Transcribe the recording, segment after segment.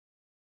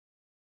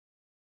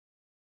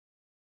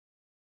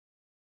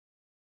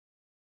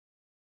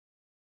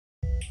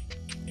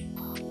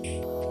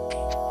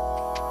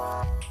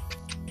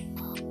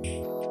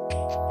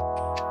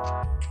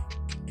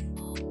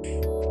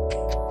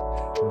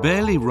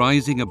Barely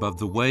rising above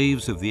the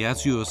waves of the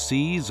azure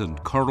seas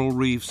and coral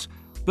reefs,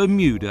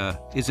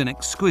 Bermuda is an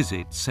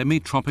exquisite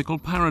semi-tropical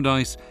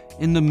paradise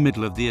in the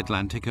middle of the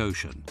Atlantic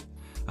Ocean,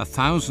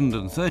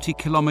 1,030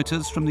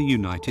 kilometers from the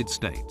United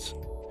States.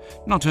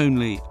 Not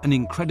only an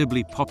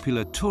incredibly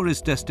popular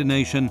tourist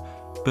destination,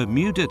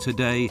 Bermuda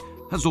today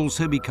has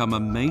also become a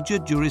major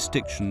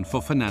jurisdiction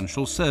for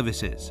financial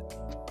services.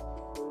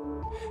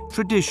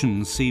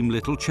 Traditions seem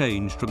little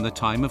changed from the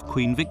time of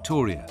Queen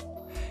Victoria,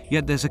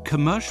 yet there's a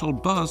commercial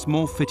buzz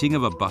more fitting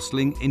of a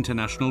bustling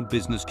international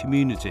business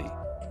community.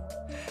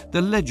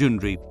 The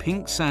legendary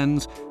pink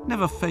sands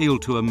never fail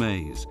to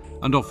amaze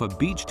and offer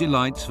beach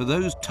delights for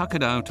those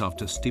tuckered out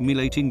after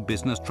stimulating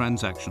business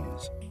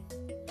transactions.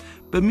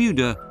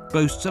 Bermuda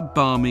boasts a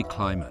balmy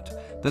climate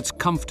that's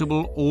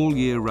comfortable all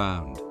year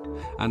round,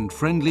 and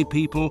friendly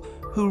people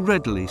who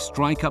readily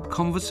strike up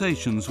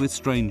conversations with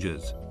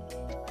strangers.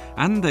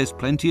 And there's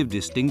plenty of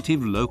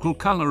distinctive local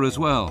colour as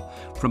well,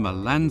 from a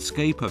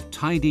landscape of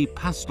tidy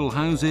pastel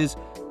houses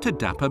to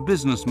dapper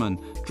businessmen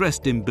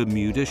dressed in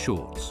Bermuda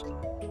shorts.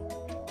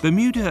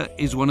 Bermuda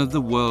is one of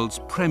the world's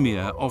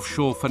premier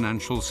offshore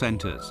financial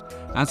centres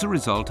as a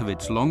result of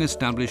its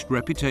long-established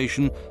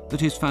reputation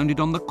that is founded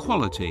on the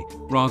quality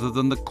rather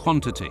than the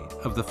quantity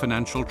of the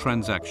financial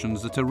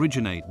transactions that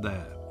originate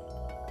there.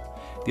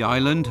 The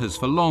island has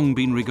for long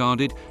been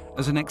regarded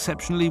as an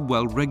exceptionally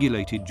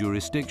well-regulated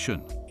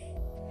jurisdiction.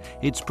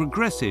 Its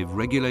progressive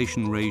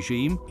regulation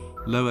regime,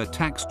 lower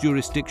tax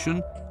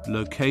jurisdiction,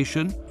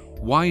 location,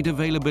 wide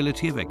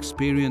availability of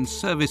experienced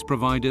service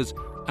providers,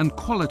 and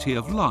quality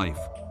of life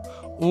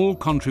all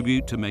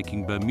contribute to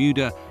making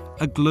Bermuda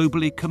a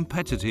globally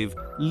competitive,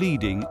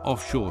 leading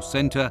offshore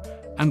centre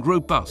and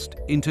robust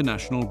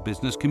international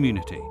business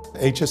community.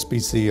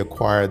 HSBC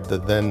acquired the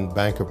then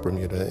Bank of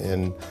Bermuda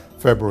in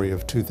February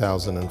of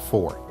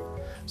 2004.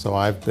 So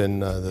I've been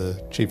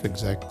the chief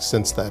exec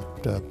since that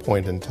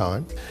point in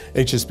time.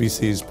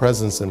 HSBC's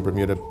presence in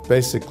Bermuda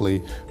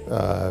basically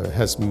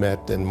has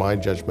met, in my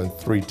judgment,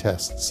 three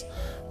tests.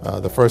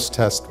 The first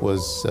test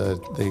was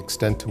the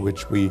extent to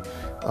which we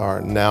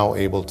are now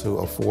able to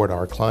afford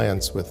our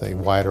clients with a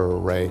wider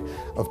array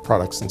of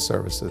products and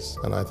services.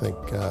 And I think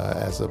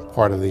as a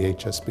part of the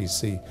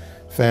HSBC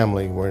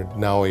family, we're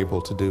now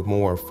able to do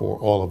more for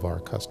all of our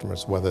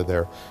customers, whether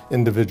they're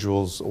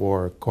individuals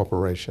or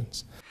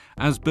corporations.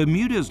 As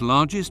Bermuda's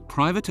largest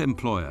private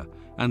employer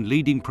and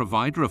leading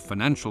provider of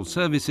financial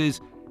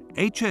services,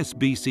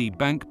 HSBC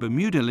Bank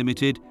Bermuda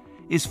Limited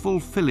is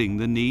fulfilling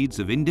the needs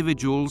of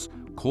individuals,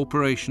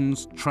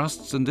 corporations,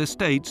 trusts and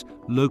estates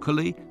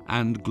locally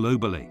and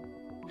globally.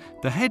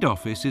 The head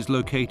office is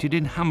located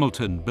in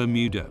Hamilton,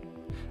 Bermuda,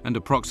 and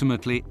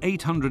approximately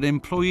 800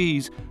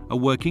 employees are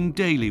working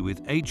daily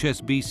with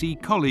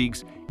HSBC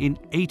colleagues in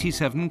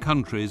 87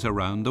 countries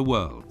around the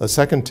world. The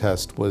second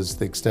test was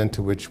the extent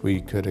to which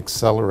we could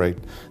accelerate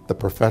the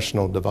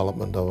professional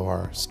development of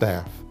our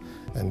staff.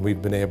 And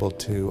we've been able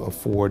to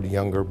afford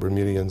younger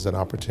Bermudians an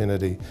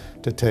opportunity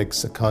to take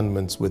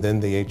secondments within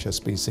the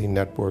HSBC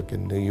network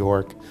in New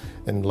York,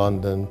 in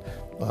London,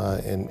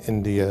 in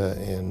India,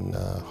 in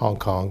Hong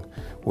Kong,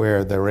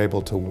 where they're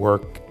able to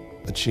work,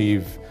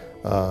 achieve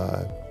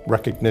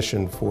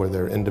recognition for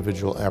their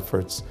individual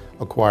efforts,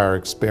 acquire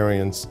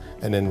experience,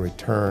 and in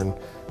return,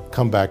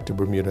 come back to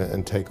Bermuda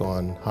and take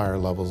on higher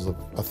levels of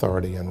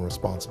authority and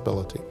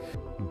responsibility.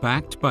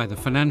 Backed by the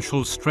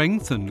financial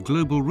strength and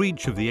global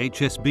reach of the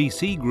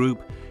HSBC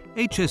Group,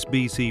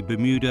 HSBC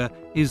Bermuda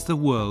is the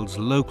world's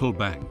local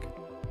bank.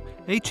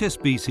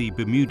 HSBC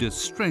Bermuda's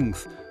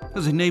strength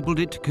has enabled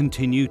it to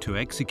continue to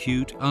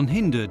execute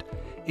unhindered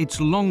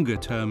its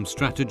longer-term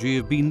strategy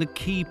of being the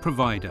key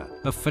provider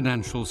of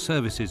financial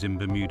services in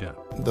Bermuda.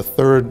 The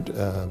third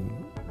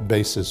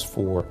basis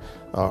for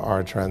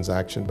our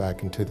transaction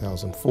back in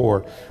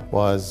 2004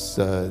 was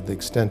the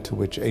extent to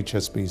which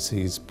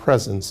HSBC's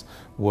presence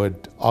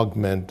would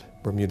augment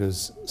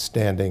Bermuda's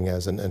standing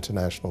as an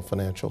international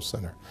financial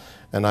center.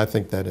 And I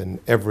think that in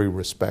every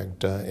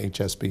respect,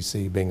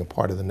 HSBC, being a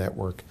part of the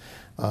network,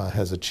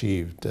 has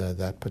achieved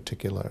that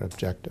particular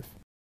objective.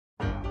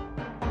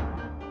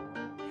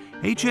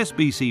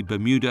 HSBC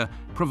Bermuda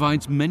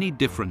provides many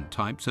different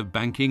types of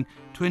banking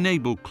to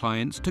enable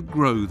clients to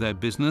grow their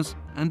business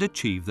and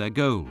achieve their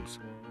goals.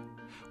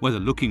 Whether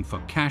looking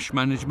for cash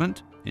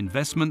management,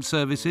 investment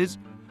services,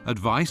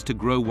 advice to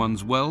grow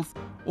one's wealth,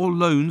 or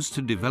loans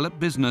to develop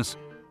business,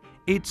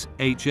 it's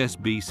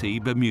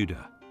HSBC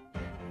Bermuda.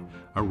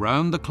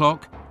 Around the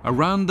clock,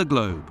 around the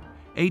globe,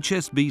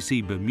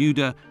 HSBC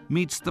Bermuda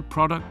meets the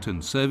product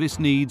and service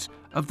needs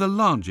of the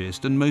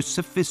largest and most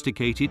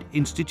sophisticated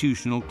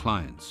institutional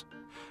clients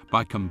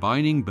by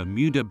combining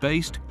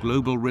Bermuda-based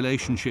global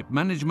relationship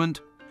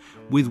management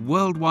with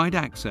worldwide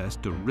access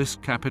to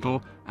risk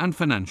capital and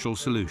financial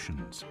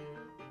solutions.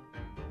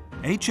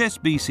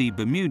 HSBC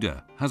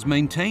Bermuda has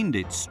maintained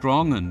its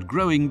strong and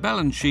growing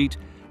balance sheet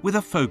with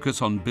a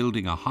focus on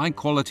building a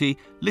high-quality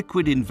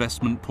liquid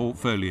investment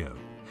portfolio,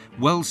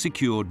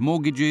 well-secured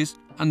mortgages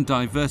and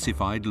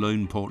diversified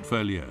loan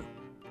portfolio.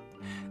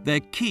 Their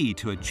key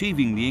to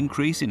achieving the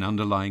increase in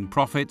underlying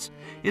profits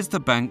is the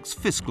bank's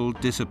fiscal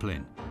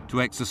discipline,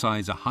 to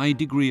exercise a high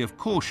degree of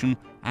caution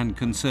and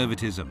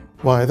conservatism.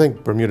 Well, I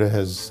think Bermuda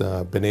has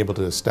been able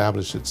to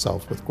establish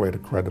itself with greater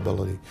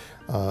credibility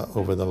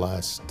over the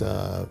last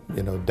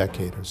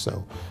decade or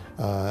so.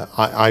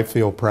 I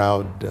feel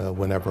proud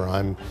whenever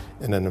I'm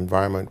in an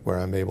environment where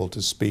I'm able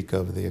to speak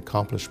of the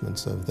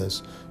accomplishments of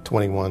this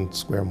 21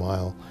 square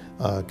mile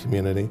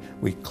community.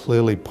 We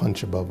clearly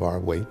punch above our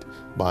weight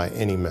by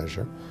any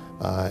measure,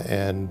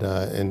 and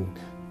in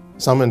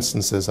some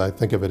instances I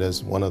think of it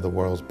as one of the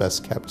world's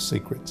best kept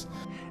secrets.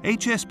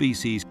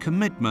 HSBC's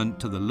commitment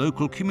to the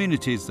local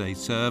communities they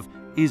serve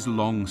is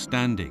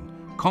long-standing,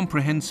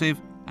 comprehensive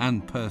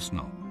and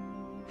personal.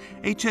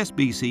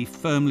 HSBC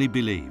firmly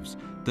believes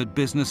that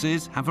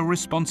businesses have a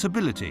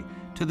responsibility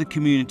to the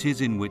communities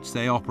in which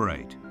they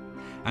operate,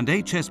 and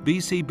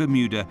HSBC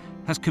Bermuda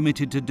has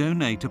committed to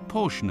donate a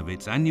portion of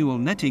its annual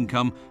net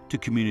income to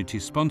community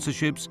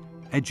sponsorships,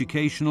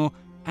 educational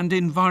and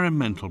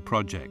environmental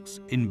projects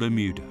in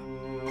Bermuda.